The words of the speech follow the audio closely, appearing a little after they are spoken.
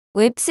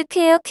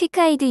웹스퀘어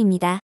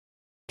퀵하이드입니다.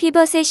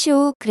 피벗의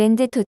쇼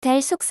그랜드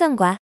토탈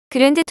속성과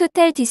그랜드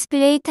토탈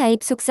디스플레이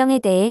타입 속성에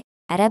대해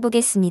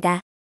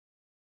알아보겠습니다.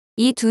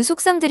 이 두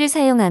속성들을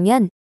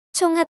사용하면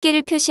총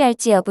합계를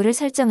표시할지 여부를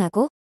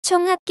설정하고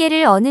총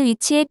합계를 어느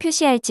위치에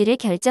표시할지를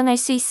결정할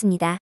수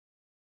있습니다.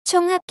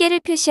 총 합계를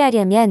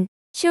표시하려면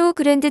쇼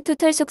그랜드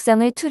토탈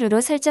속성을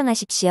true로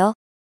설정하십시오.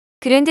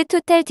 그랜드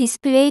토탈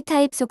디스플레이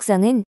타입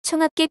속성은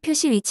총합계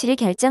표시 위치를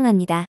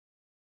결정합니다.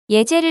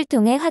 예제를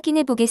통해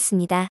확인해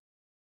보겠습니다.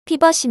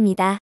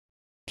 피벗입니다.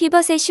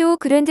 피벗의 쇼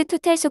그랜드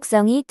토탈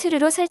속성이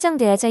true로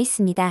설정되어져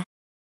있습니다.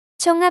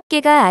 총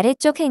합계가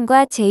아래쪽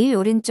행과 제일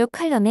오른쪽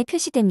컬럼에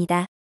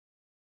표시됩니다.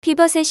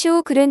 피벗의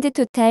쇼 그랜드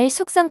토탈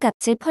속성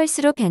값을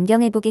펄스로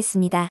변경해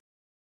보겠습니다.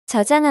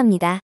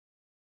 저장합니다.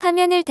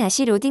 화면을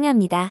다시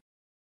로딩합니다.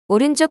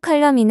 오른쪽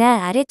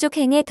컬럼이나 아래쪽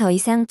행에 더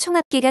이상 총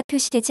합계가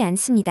표시되지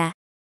않습니다.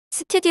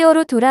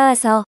 스튜디오로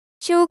돌아와서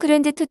쇼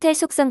그랜드 토탈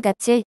속성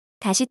값을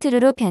다시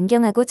true로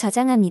변경하고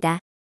저장합니다.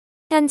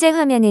 현재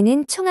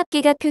화면에는 총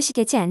합계가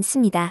표시되지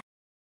않습니다.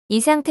 이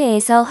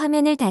상태에서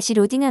화면을 다시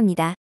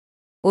로딩합니다.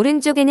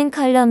 오른쪽에는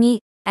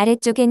컬럼이,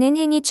 아래쪽에는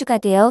행이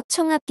추가되어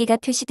총 합계가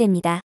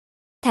표시됩니다.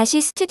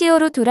 다시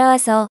스튜디오로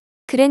돌아와서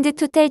그랜드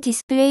토탈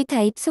디스플레이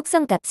타입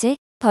속성 값을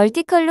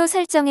벌티컬로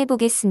설정해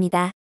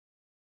보겠습니다.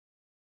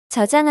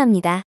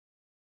 저장합니다.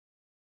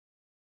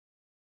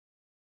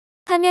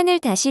 화면을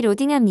다시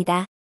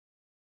로딩합니다.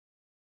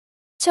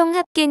 총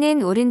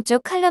합계는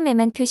오른쪽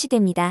컬럼에만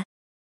표시됩니다.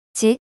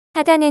 즉,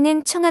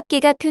 하단에는 총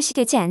합계가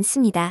표시되지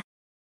않습니다.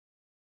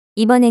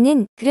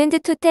 이번에는 그랜드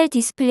토탈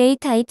디스플레이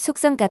타입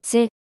속성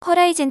값을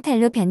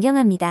호라이젠탈로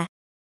변경합니다.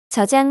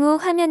 저장 후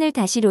화면을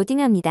다시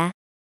로딩합니다.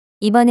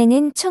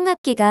 이번에는 총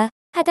합계가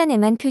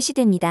하단에만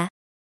표시됩니다.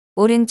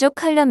 오른쪽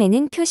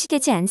컬럼에는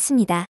표시되지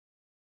않습니다.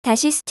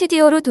 다시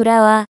스튜디오로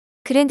돌아와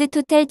그랜드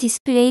토탈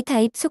디스플레이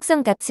타입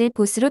속성 값을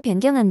보스로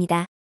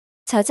변경합니다.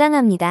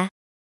 저장합니다.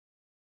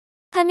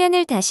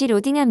 화면을 다시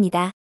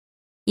로딩합니다.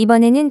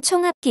 이번에는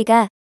총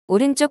합계가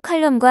오른쪽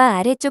컬럼과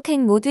아래쪽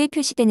행 모두에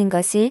표시되는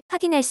것을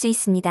확인할 수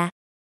있습니다.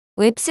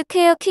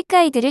 웹스퀘어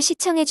퀵가이드를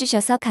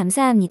시청해주셔서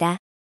감사합니다.